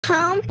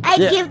home, I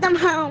give them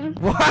home.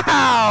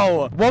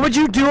 Wow! What would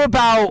you do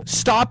about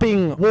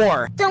stopping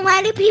war? So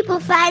why do people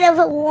fight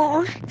over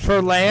war?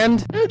 For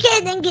land?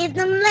 Okay, then give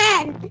them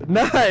land.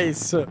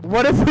 Nice.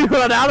 What if we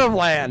run out of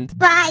land?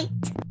 Fight.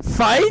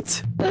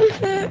 Fight?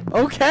 Mm-hmm.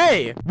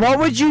 Okay. What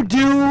would you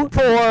do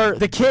for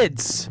the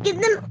kids? Give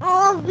them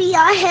all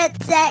VR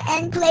headset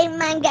and play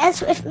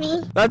mangas with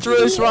me. That's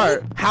really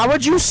smart. How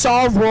would you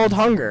solve world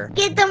hunger?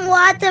 Give them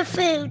water,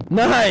 food.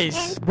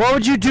 Nice. What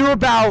would you do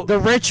about the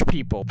rich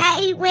people?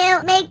 I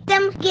will make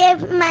them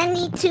give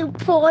money to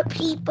poor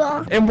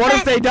people. And what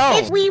if they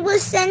don't? If we will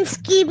send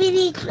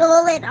Skibidi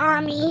Crawling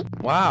Army.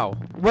 Wow.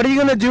 What are you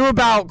gonna do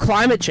about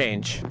climate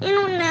change? I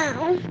don't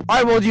know.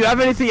 Alright, well, do you have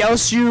anything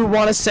else you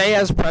want to say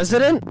as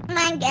president?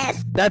 I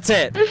guess. That's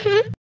it.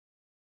 Mm-hmm.